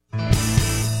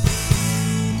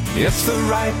It's the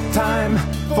right time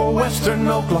for Western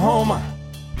Oklahoma.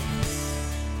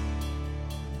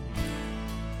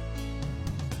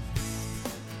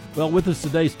 Well, with us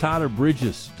today is Tyler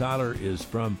Bridges. Tyler is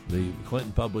from the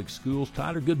Clinton Public Schools.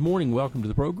 Tyler, good morning. Welcome to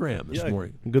the program this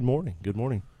morning. Good morning. Good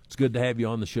morning. It's good to have you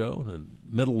on the show. In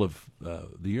the middle of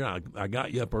the year, I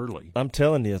got you up early. I'm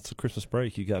telling you, it's a Christmas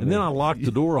break. You got me. And then I locked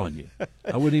the door on you.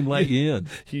 I wouldn't even let you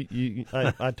in.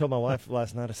 I told my wife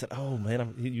last night, I said, oh,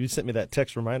 man, you sent me that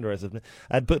text reminder. I said,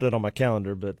 I'd put it on my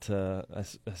calendar, but I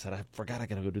said, I forgot I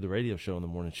got to go do the radio show in the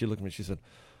morning. She looked at me, she said,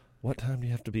 what time do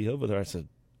you have to be over there? I said,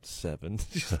 7.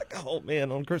 She's like, oh,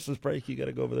 man, on Christmas break, you got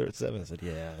to go over there at 7. I said,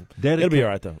 yeah. It'll be all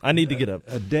right, though. I need to get up.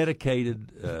 A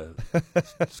dedicated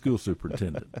school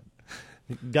superintendent.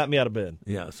 Got me out of bed.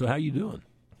 Yeah. So how you doing?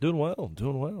 Doing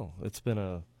well. It's been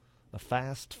a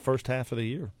fast first half of the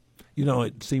year. You know,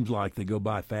 it seems like they go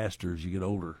by faster as you get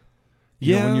older.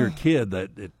 Yeah. You know, when you're a kid,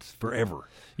 that it's forever.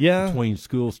 Yeah. Between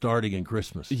school starting and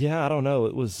Christmas. Yeah, I don't know.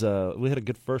 It was we had a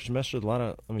good first semester. A lot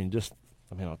of,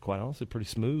 quite honestly, pretty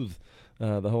smooth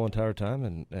the whole entire time,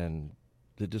 and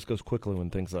it just goes quickly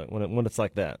when things when it's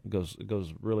like that. It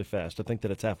goes really fast. I think that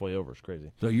it's halfway over. It's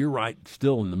crazy. So you're right,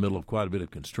 still in the middle of quite a bit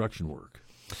of construction work.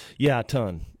 Yeah, a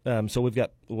ton. So we've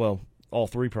got all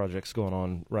 3 projects going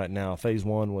on right now. Phase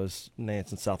 1 was Nance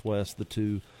and Southwest, the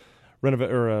 2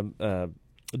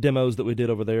 demos that we did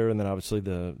over there, and then obviously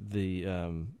the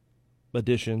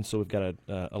addition. So we've got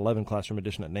a 11 classroom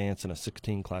addition at Nance and a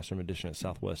 16 classroom addition at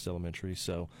Southwest Elementary.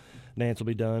 So Nance will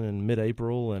be done in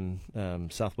mid-April,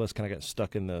 and Southwest kind of got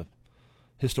stuck in the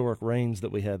historic rains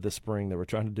that we had this spring. They were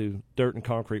trying to do dirt and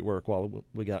concrete work while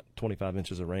we got 25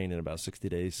 inches of rain in about 60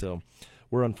 days. So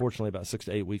we're unfortunately about 6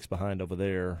 to 8 weeks behind over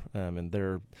there, and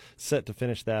they're set to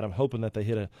finish that. I'm hoping that they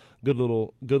hit a good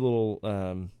little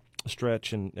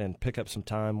stretch and pick up some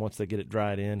time once they get it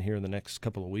dried in here in the next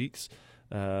couple of weeks.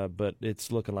 But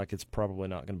it's looking like it's probably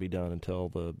not going to be done until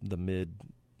the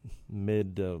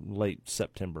mid late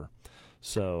September.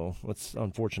 So it's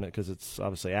unfortunate because it's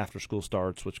obviously after school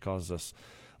starts, which causes us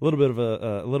a little bit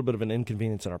of an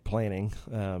inconvenience in our planning.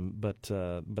 But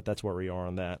that's where we are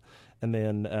on that. And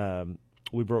then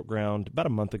we broke ground about a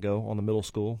month ago on the middle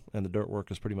school, and the dirt work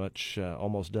is pretty much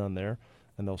almost done there.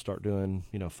 And they'll start doing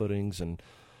footings and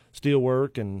steel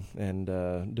work and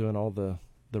doing all the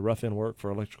rough-in work for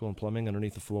electrical and plumbing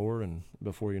underneath the floor, and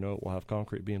before you know it, we'll have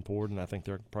concrete being poured, and I think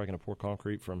they're probably going to pour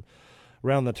concrete from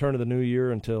around the turn of the new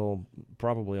year until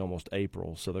probably almost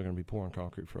April, so they're going to be pouring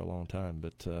concrete for a long time,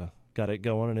 but got it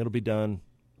going, and it'll be done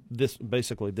this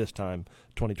time,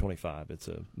 2025. It's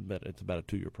about a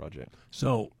 2-year project.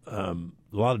 So a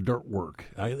lot of dirt work.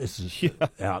 This is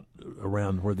out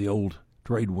around where the old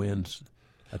trade winds,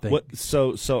 I think.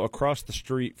 So across the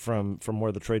street from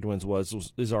where the Trade Winds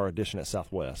is our addition at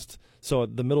Southwest. So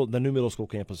the new middle school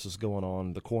campus is going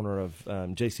on the corner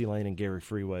of J.C. Lane and Gary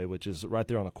Freeway, which is right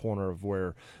there on the corner of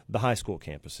where the high school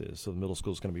campus is. So the middle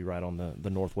school is going to be right on the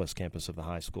northwest campus of the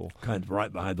high school. Kind of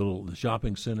right behind the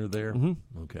shopping center there?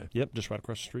 Mm-hmm. Okay. Yep, just right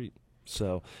across the street.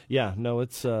 So, yeah, no,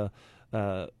 it's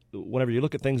whenever you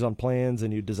look at things on plans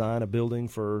and you design a building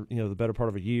for the better part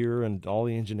of a year and all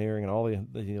the engineering and all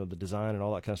the design and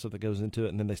all that kind of stuff that goes into it,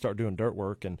 and then they start doing dirt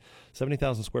work, and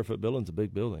 70,000 square foot building's a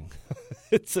big building.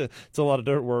 it's a lot of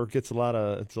dirt work. It's a lot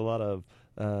of it's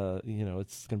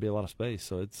going to be a lot of space.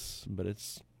 So it's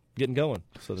getting going.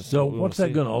 So what's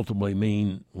that going to ultimately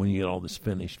mean when you get all this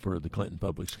finished for the Clinton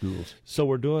Public Schools? So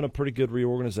we're doing a pretty good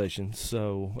reorganization.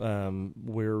 So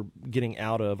we're getting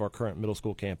out of our current middle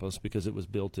school campus because it was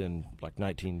built in like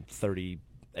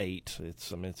 1938.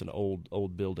 It's an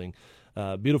old building.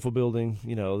 Beautiful building,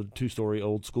 2-story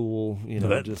old school.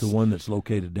 That's just the one that's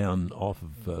located down off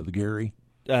of the Gary.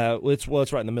 It's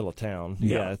right in the middle of town.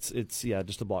 Yeah, it's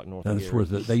just a block north. Now, of Gary.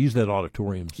 They use that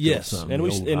auditorium. Still yes, some, and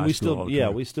we still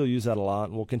auditorium. use that a lot,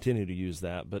 and we'll continue to use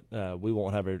that. But we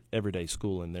won't have everyday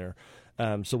school in there.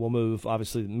 So we'll move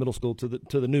obviously the middle school to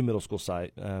the new middle school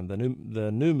site. The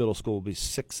new middle school will be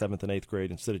 6th, 7th, and 8th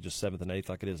grade instead of just 7th and 8th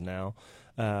like it is now.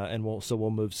 And we'll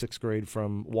move 6th grade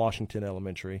from Washington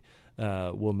Elementary.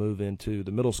 We'll move into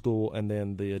the middle school, and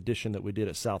then the addition that we did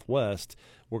at Southwest,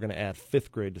 we're going to add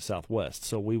 5th grade to Southwest.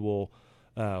 So we will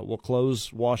we'll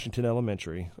close Washington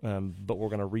Elementary, but we're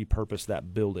going to repurpose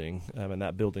that building, and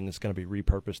that building is going to be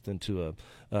repurposed into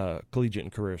a collegiate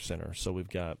and career center. So we've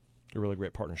got a really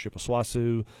great partnership with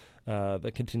SWOSU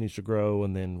that continues to grow,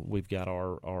 and then we've got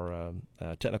our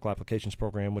technical applications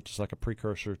program, which is like a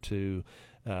precursor to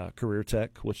career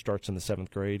tech, which starts in the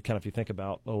 7th grade. Kind of if you think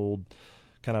about old,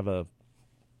 kind of a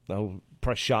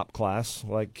press shop class,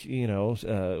 like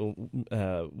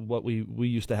what we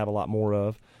used to have a lot more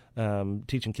of,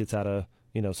 teaching kids how to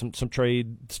some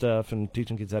trade stuff and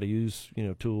teaching kids how to use,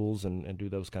 tools and do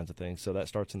those kinds of things. So that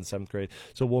starts in the 7th grade.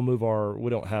 So we'll move we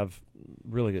don't have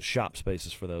really good shop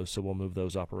spaces for those, so we'll move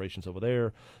those operations over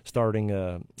there, starting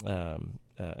an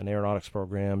aeronautics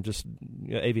program, just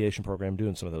aviation program,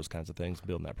 doing some of those kinds of things,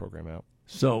 building that program out.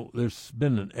 So there's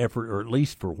been an effort, or at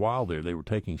least for a while there, they were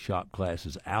taking shop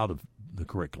classes out of the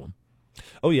curriculum.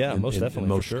 Oh yeah, most definitely, in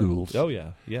most for sure. schools. Oh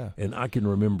yeah. And I can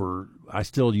remember, I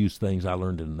still use things I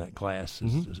learned in that class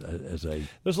as a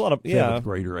there's a lot of 7th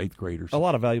grader, 8th grader. A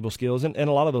lot of valuable skills, and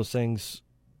a lot of those things.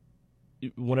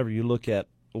 Whenever you look at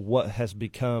what has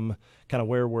become kind of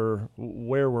where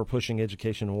we're pushing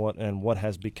education, and what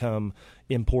has become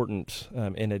important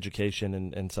in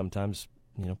education, and sometimes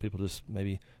people just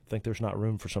maybe think there's not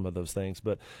room for some of those things.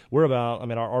 But we're about,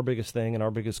 our biggest thing and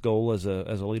our biggest goal as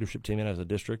a leadership team and as a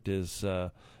district is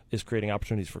creating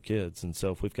opportunities for kids. And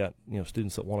so if we've got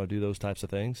students that want to do those types of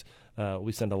things,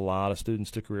 we send a lot of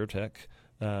students to Career Tech.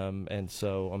 And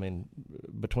so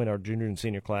between our junior and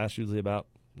senior class, usually about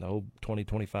 20,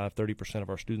 25, 30% of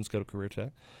our students go to Career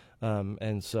Tech.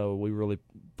 And so we really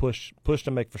push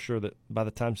to make for sure that by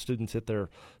the time students hit their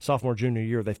sophomore, junior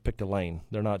year, they've picked a lane.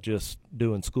 They're not just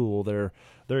doing school. They're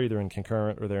either in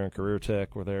concurrent, or they're in Career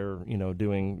Tech, or they're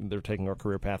they're taking our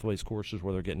career pathways courses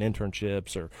where they're getting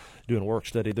internships or doing work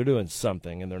study. They're doing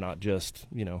something, and they're not just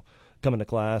coming to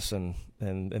class and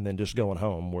then just going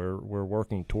home. We're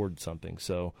working towards something.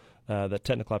 So the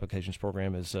technical applications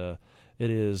program is 6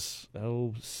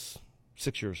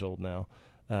 years old now.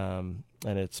 And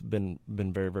it's been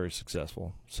very, very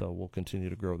successful. So we'll continue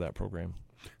to grow that program.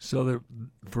 So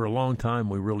for a long time,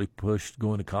 we really pushed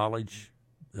going to college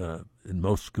in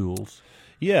most schools.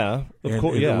 Yeah, of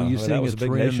course. Yeah, were you seeing that was a a big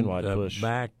trend nationwide push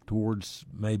back towards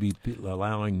maybe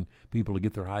allowing people to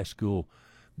get their high school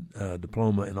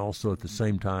diploma, and also at the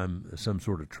same time some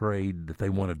sort of trade that they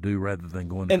want to do rather than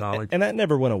going to college? And that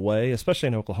never went away, especially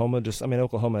in Oklahoma.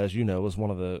 Oklahoma, as you know, has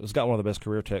got one of the best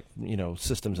career tech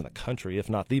systems in the country, if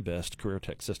not the best career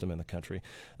tech system in the country.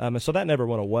 And so that never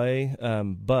went away.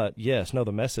 But yes,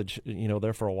 the message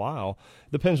there for a while.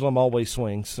 The pendulum always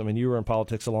swings. You were in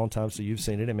politics a long time, so you've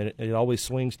seen it. It always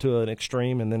swings to an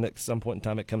extreme, and then at some point in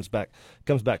time it comes back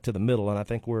to the middle. And I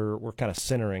think we're kind of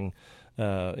centering.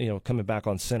 Coming back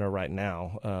on center right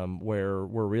now, where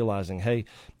we're realizing, hey,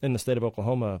 in the state of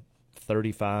Oklahoma,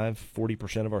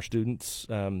 40% of our students,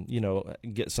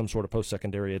 get some sort of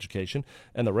post-secondary education,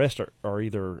 and the rest are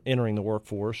either entering the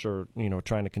workforce or,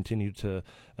 trying to continue to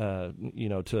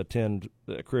attend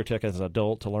Career Tech as an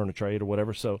adult to learn a trade or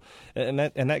whatever. So, and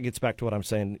that gets back to what I'm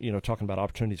saying, talking about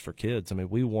opportunities for kids.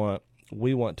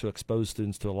 We want to expose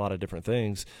students to a lot of different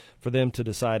things for them to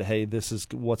decide, hey, this is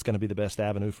what's going to be the best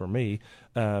avenue for me.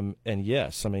 And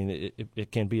yes,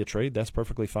 it can be a trade. That's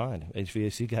perfectly fine.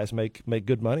 HVAC guys make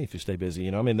good money if you stay busy.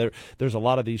 There's a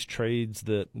lot of these trades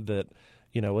that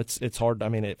it's hard.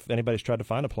 If anybody's tried to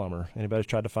find a plumber, anybody's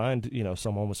tried to find,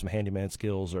 someone with some handyman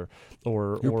skills or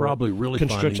you're probably really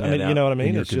construction. Finding that you know what I out mean?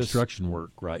 in your it's construction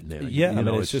work right now. Yeah,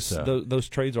 it's just those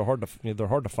trades are hard to they're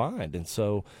hard to find, and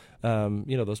so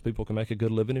those people can make a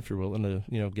good living if you're willing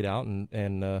to get out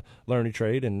and learn a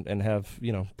trade and have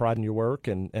pride in your work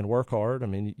and work hard.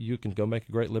 You can go make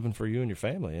a great living for you and your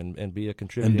family and be a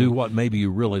contributor and do what maybe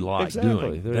you really like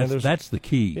doing. That's the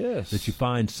key. Yes. That you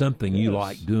find something you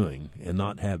like doing and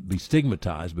not be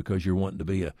stigmatized because you're wanting to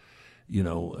be a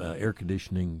air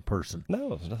conditioning person.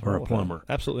 No, or a plumber.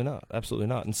 Absolutely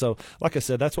not. And so, like I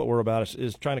said, that's what we're about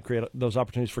is trying to create those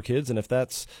opportunities for kids. And if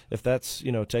that's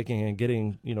taking and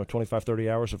getting 25, 30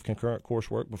 hours of concurrent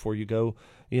coursework before you go,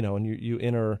 and you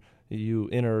enter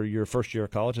your first year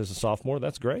of college as a sophomore,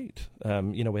 that's great.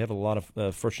 We have a lot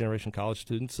of first generation college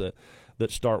students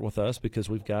that start with us because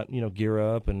we've got Gear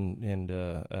Up and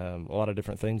a lot of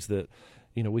different things that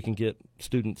we can get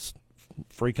students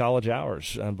free college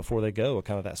hours before they go,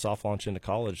 kind of that soft launch into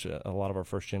college, a lot of our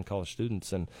first-gen college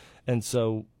students. And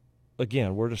so,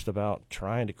 again, we're just about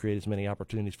trying to create as many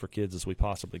opportunities for kids as we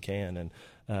possibly can. And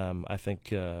I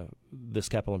think this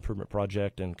capital improvement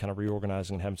project and kind of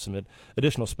reorganizing and having some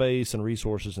additional space and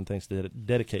resources and things to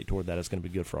dedicate toward that is going to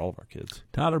be good for all of our kids.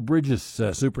 Tyler Bridges,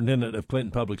 Superintendent of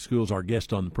Clinton Public Schools, our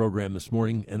guest on the program this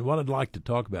morning. And what I'd like to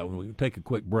talk about when we take a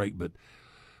quick break, but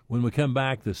when we come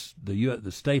back,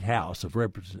 the State House of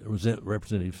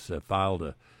Representatives filed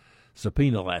a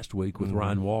subpoena last week with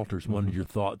Ryan Walters. Wanted your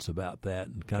thoughts about that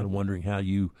and kind of wondering how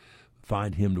you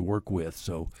find him to work with.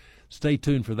 So stay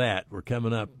tuned for that. We're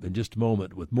coming up in just a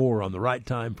moment with more on The Right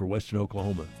Time for Western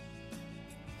Oklahoma.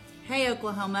 Hey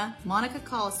Oklahoma, Monica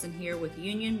Collison here with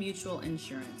Union Mutual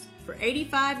Insurance. For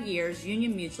 85 years,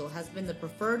 Union Mutual has been the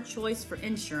preferred choice for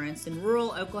insurance in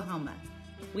rural Oklahoma.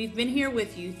 We've been here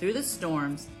with you through the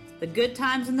storms, the good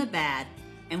times and the bad,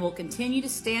 and will continue to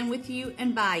stand with you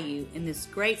and by you in this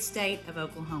great state of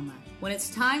Oklahoma. When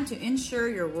it's time to insure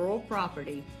your rural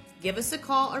property, give us a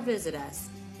call or visit us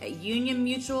at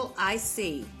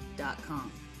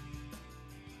unionmutualic.com.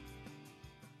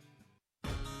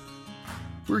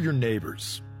 We're your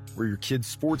neighbors. We're your kids'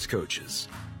 sports coaches.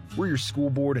 We're your school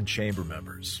board and chamber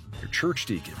members, your church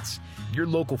deacons, your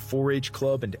local 4-H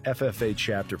club and FFA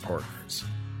chapter partners.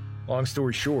 Long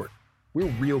story short, we're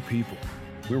real people.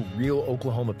 We're real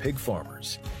Oklahoma pig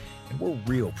farmers, and we're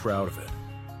real proud of it.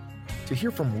 To hear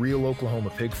from real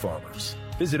Oklahoma pig farmers,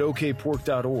 visit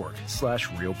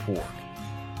okpork.org/realpork.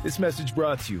 This message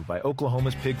brought to you by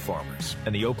Oklahoma's pig farmers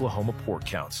and the Oklahoma Pork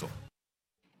Council.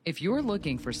 If you're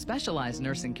looking for specialized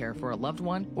nursing care for a loved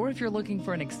one, or if you're looking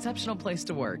for an exceptional place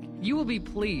to work, you will be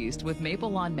pleased with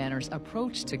Maple Lawn Manor's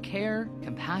approach to care,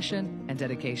 compassion, and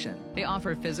dedication. They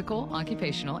offer physical,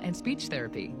 occupational, and speech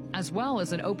therapy, as well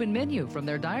as an open menu from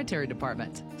their dietary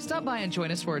department. Stop by and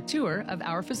join us for a tour of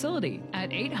our facility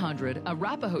at 800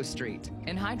 Arapahoe Street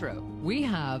in Hydro. We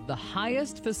have the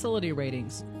highest facility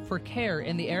ratings for care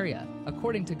in the area,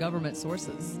 according to government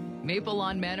sources. Maple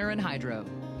Lawn Manor in Hydro.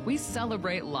 We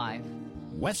celebrate life.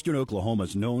 Western Oklahoma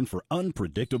is known for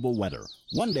unpredictable weather.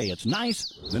 One day it's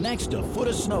nice, the next a foot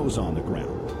of snow's on the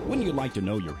ground. Wouldn't you like to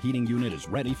know your heating unit is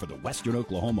ready for the Western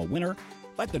Oklahoma winter?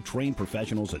 Let the trained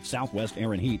professionals at Southwest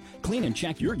Air and Heat clean and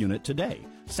check your unit today.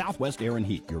 Southwest Air and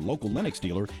Heat, your local Lennox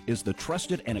dealer, is the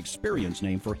trusted and experienced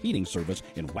name for heating service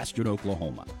in Western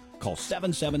Oklahoma. Call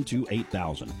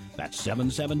 772-8000. That's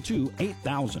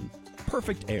 772-8000.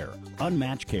 Perfect air,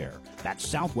 unmatched care. That's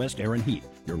Southwest Air and Heat,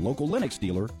 your local Lennox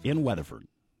dealer in Weatherford.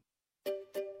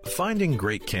 Finding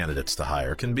great candidates to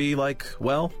hire can be like,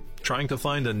 well, trying to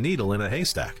find a needle in a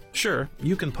haystack. Sure,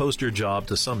 you can post your job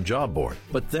to some job board,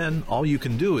 but then all you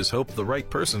can do is hope the right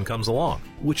person comes along,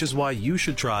 which is why you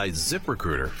should try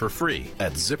ZipRecruiter for free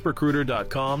at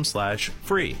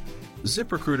ziprecruiter.com/free.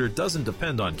 ZipRecruiter doesn't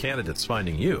depend on candidates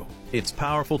finding you. Its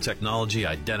powerful technology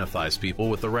identifies people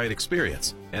with the right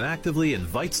experience and actively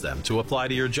invites them to apply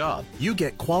to your job. You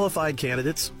get qualified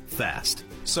candidates fast.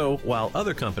 So while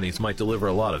other companies might deliver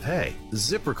a lot of hay,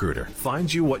 ZipRecruiter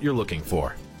finds you what you're looking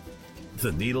for.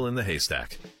 The needle in the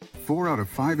haystack. 4 out of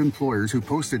 5 employers who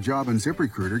post a job on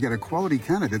ZipRecruiter get a quality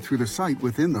candidate through the site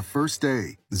within the first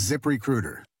day.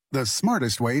 ZipRecruiter, the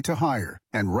smartest way to hire.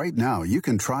 And right now, you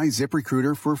can try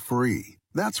ZipRecruiter for free.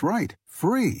 That's right,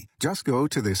 free. Just go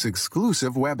to this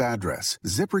exclusive web address,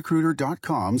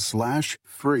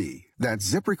 ziprecruiter.com/free.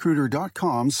 That's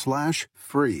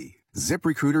ziprecruiter.com/free.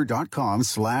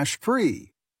 ZipRecruiter.com/free.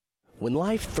 When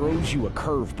life throws you a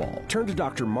curveball, turn to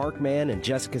Dr. Mark Mann and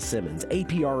Jessica Simmons,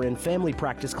 APRN Family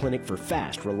Practice Clinic for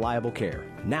fast, reliable care.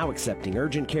 Now accepting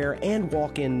urgent care and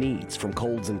walk-in needs. From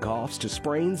colds and coughs to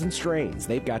sprains and strains,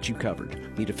 they've got you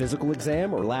covered. Need a physical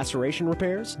exam or laceration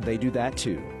repairs? They do that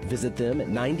too. Visit them at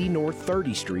 90 North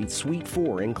 30th Street, Suite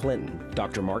 4 in Clinton.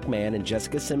 Dr. Mark Mann and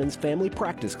Jessica Simmons Family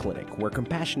Practice Clinic, where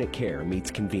compassionate care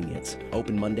meets convenience.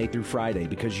 Open Monday through Friday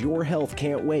because your health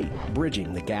can't wait.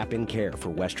 Bridging the gap in care for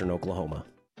Western Oklahoma.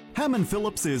 Hammond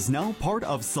Phillips is now part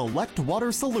of Select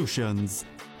Water Solutions.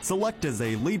 Select is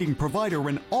a leading provider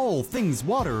in all things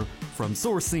water, from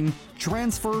sourcing,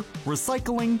 transfer,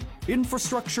 recycling,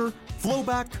 infrastructure,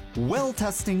 flowback, well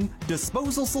testing,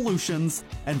 disposal solutions,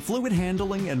 and fluid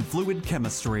handling and fluid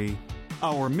chemistry.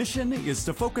 Our mission is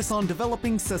to focus on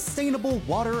developing sustainable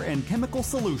water and chemical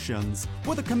solutions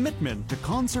with a commitment to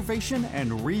conservation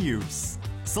and reuse.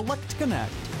 Select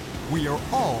Connect. We are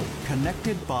all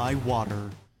connected by water.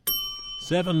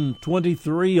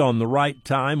 7:23 on the right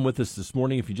time. With us this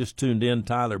morning, if you just tuned in,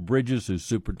 Tyler Bridges, who's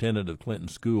superintendent of Clinton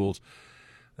Schools.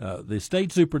 The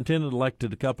state superintendent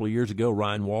elected a couple of years ago,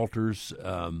 Ryan Walters,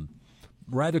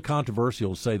 rather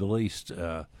controversial to say the least.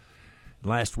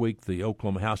 Last week, the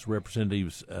Oklahoma House of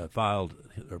Representatives filed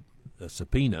a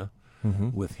subpoena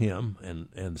with him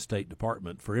and the State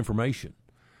Department for information.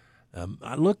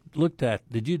 I looked at.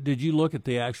 Did you look at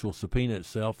the actual subpoena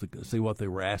itself to see what they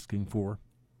were asking for?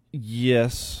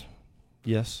 Yes.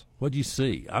 What did you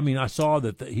see? I mean, I saw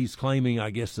that he's claiming, I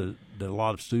guess, that a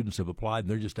lot of students have applied, and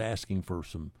they're just asking for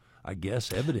some, I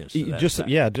guess, evidence.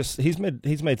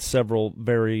 He's made several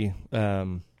very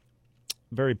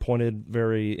very pointed,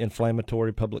 very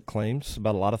inflammatory public claims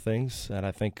about a lot of things, and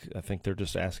I think they're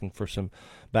just asking for some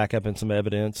backup and some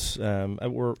evidence.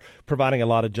 We're providing a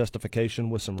lot of justification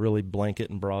with some really blanket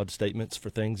and broad statements for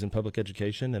things in public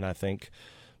education, and I think,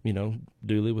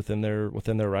 duly within their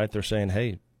right, they're saying,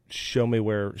 hey, show me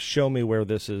where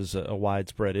this is a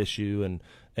widespread issue,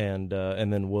 and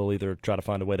then we'll either try to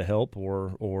find a way to help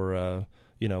or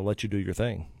let you do your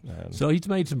thing. So he's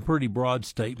made some pretty broad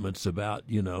statements about,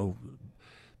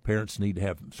 parents need to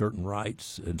have certain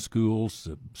rights in schools.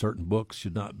 Certain books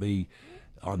should not be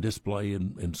on display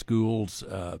in schools.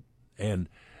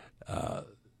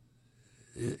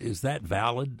 Is that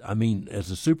valid? I mean, as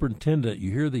a superintendent,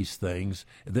 you hear these things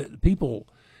that people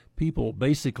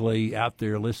basically out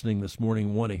there listening this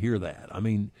morning want to hear that. I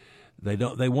mean,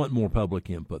 they want more public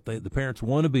input. The parents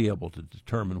want to be able to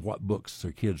determine what books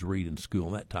their kids read in school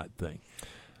and that type of thing.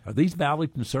 Are these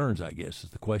valid concerns, I guess, is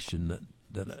the question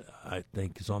that I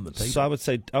think is on the table. So I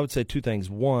would say two things.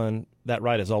 One, that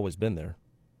right has always been there.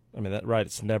 I mean, that right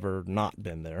has never not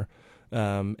been there.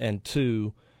 And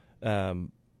two,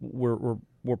 we're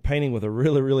painting with a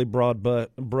really, really broad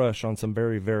brush on some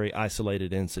very, very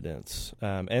isolated incidents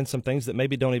and some things that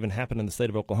maybe don't even happen in the state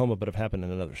of Oklahoma but have happened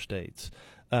in other states.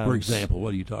 For example,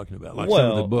 what are you talking about? Like some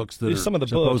of the books that are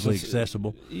supposedly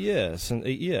accessible? Yes, and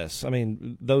yes. I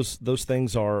mean, those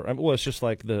things are. Well, it's just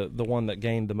like the one that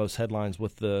gained the most headlines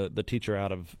with the teacher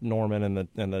out of Norman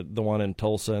and the one in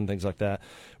Tulsa and things like that.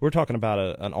 We're talking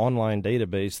about an online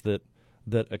database that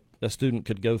a student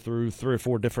could go through 3 or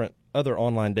 4 different other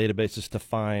online databases to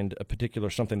find a particular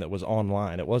something that was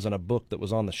online. It wasn't a book that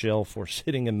was on the shelf or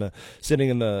sitting in the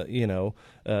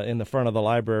in the front of the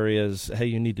library as, hey,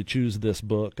 you need to choose this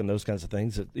book and those kinds of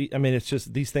things. I mean, it's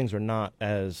just these things are not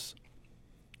as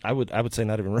I would say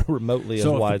not even remotely as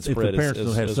widespread. If the parents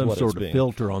don't have some sort of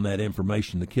filter on that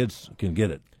information, the kids can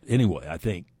get it anyway, I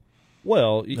think.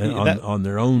 Well, on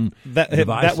their own devices.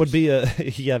 That would be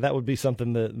that would be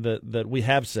something that we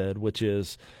have said, which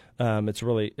is it's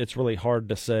really hard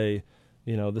to say,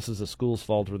 this is a school's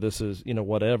fault or this is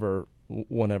whatever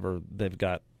whenever they've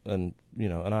got an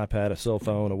iPad, a cell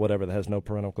phone, or whatever that has no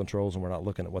parental controls, and we're not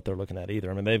looking at what they're looking at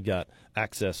either. I mean, they've got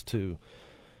access to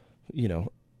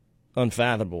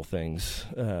unfathomable things,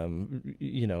 on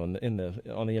the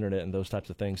internet and those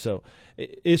types of things. So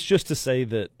it's just to say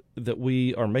that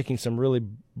we are making some really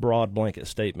broad blanket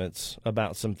statements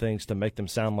about some things to make them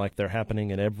sound like they're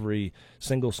happening in every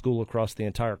single school across the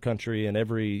entire country and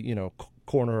every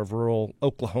corner of rural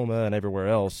Oklahoma and everywhere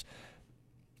else.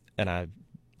 And I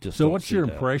just so what's your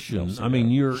impression? I mean,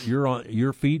 you're on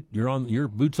your feet, you're on your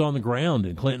boots on the ground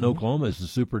in Clinton, Oklahoma as the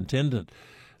superintendent.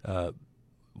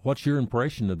 What's your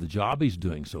impression of the job he's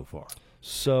doing so far?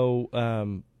 So,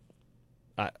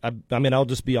 I mean, I'll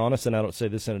just be honest, and I don't say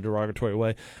this in a derogatory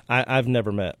way. I've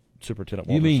never met Superintendent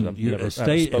Walters. You mean you're a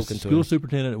school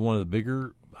superintendent at one of the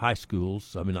bigger high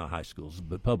schools? I mean, not high schools,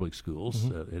 but public schools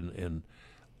in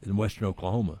western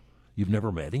Oklahoma. You've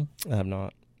never met him? I have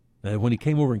not. When he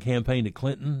came over and campaigned at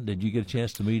Clinton, did you get a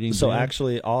chance to meet him? So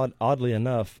actually, oddly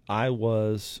enough, I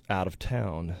was out of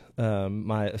town.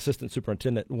 My assistant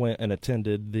superintendent went and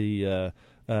attended the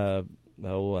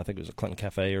I think it was a Clinton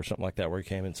Cafe or something like that, where he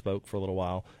came and spoke for a little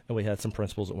while, and we had some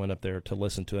principals that went up there to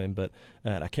listen to him. But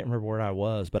I can't remember where I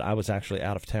was, but I was actually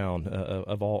out of town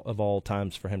of all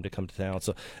times for him to come to town.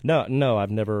 So no,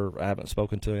 I haven't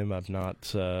spoken to him. I've not.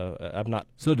 So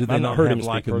did they not heard have him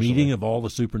like a personally. meeting of all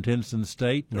the superintendents in the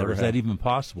state, Never or is have. that even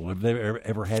possible? Have they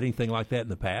ever had anything like that in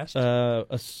the past?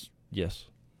 Yes.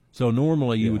 So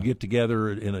normally you would get together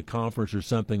in a conference or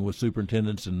something with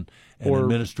superintendents and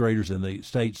administrators, and the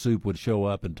state soup would show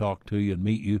up and talk to you and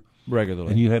meet you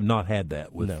regularly. And you have not had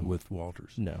that with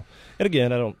Walters. No. And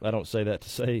again, I don't say that to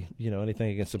say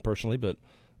anything against him personally, but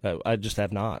I just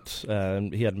have not.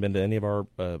 He hadn't been to any of our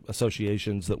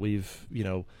associations that we've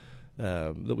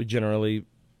that we generally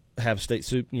have state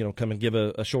soup come and give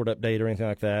a short update or anything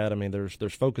like that. I mean, there's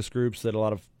focus groups that a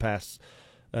lot of past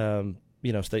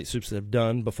state soups that have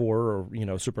done before,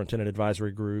 or superintendent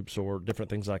advisory groups or different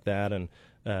things like that, and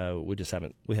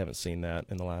we haven't seen that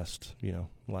in the last year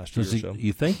or so.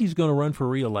 You think he's going to run for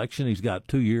re-election? He's got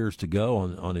 2 years to go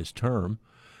on his term.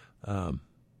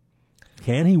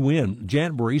 Can he win?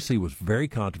 Janet Barisi was very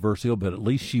controversial, but at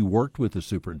least she worked with the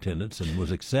superintendents and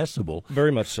was accessible.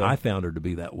 Very much so. I found her to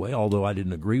be that way, although I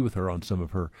didn't agree with her on some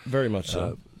of her very much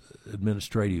so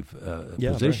administrative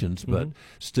positions, but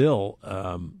still.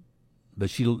 But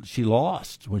she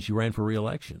lost when she ran for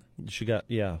re-election. She got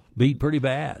beat pretty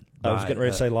bad. I was getting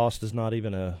ready to say lost is not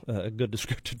even a good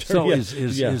descriptive term. So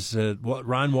is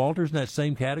Ryan Walters in that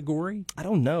same category? I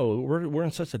don't know. We're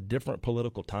in such a different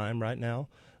political time right now,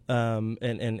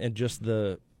 and just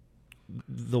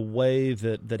the way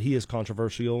that he is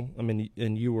controversial. I mean,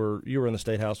 and you were in the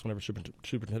State House whenever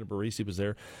Superintendent Barisi was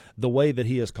there. The way that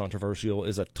he is controversial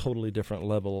is a totally different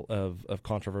level of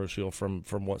controversial from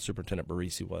what Superintendent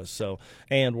Barisi was. So,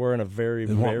 and we're in a very,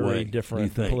 very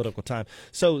different political time.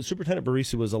 So Superintendent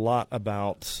Barisi was a lot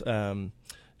about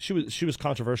she was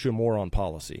controversial more on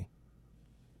policy.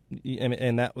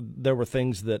 and that there were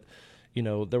things that,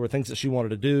 there were things that she wanted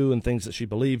to do and things that she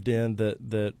believed in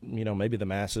that maybe the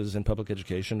masses in public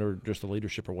education or just the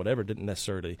leadership or whatever didn't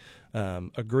necessarily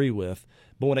agree with.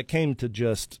 But when it came to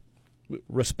just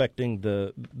respecting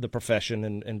the profession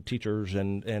and teachers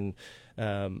and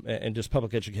just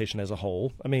public education as a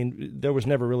whole, I mean, there was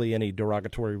never really any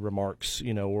derogatory remarks,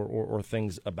 or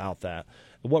things about that.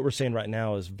 What we're seeing right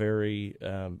now is very,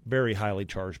 very highly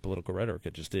charged political rhetoric.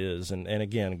 It just is, and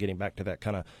again, getting back to that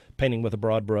kind of painting with a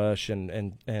broad brush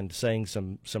and saying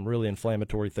some really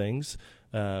inflammatory things,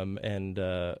 and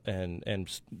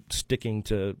sticking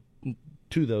to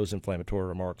those inflammatory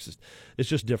remarks. It's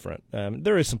just different.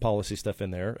 There is some policy stuff in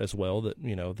there as well that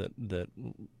that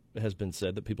has been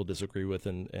said that people disagree with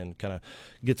and kind of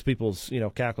gets people's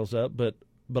cackles up, but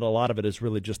a lot of it is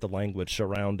really just the language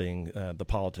surrounding the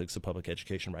politics of public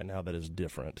education right now that is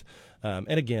different. And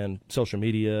again, social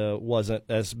media wasn't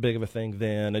as big of a thing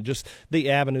then, and just the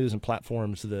avenues and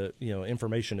platforms that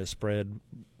information is spread,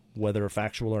 whether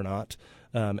factual or not.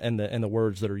 And the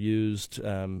words that are used,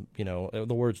 the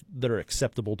words that are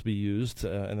acceptable to be used,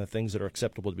 and the things that are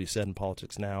acceptable to be said in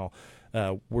politics now,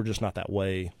 we're just not that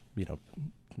way.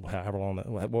 However long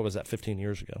what was that? 15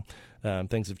 years ago,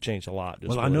 things have changed a lot.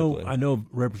 Well, I know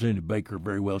Representative Baker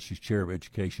very well. She's chair of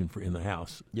education in the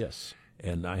House. Yes,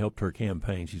 and I helped her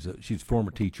campaign. She's a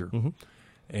former teacher, mm-hmm.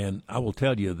 and I will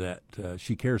tell you that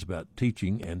she cares about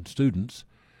teaching and students,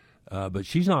 but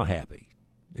she's not happy.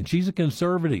 And she's a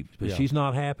conservative, but she's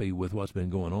not happy with what's been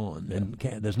going on and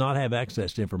does not have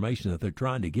access to information that they're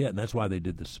trying to get, and that's why they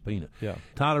did the subpoena. Yeah.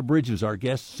 Tyler Bridges, our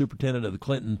guest superintendent of the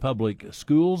Clinton Public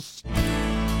Schools.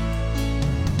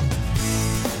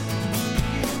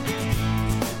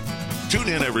 Tune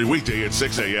in every weekday at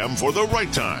 6 a.m. for The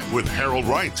Right Time with Harold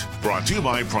Wright. Brought to you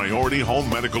by Priority Home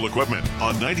Medical Equipment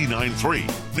on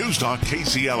 99.3 News Talk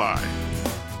KCLI.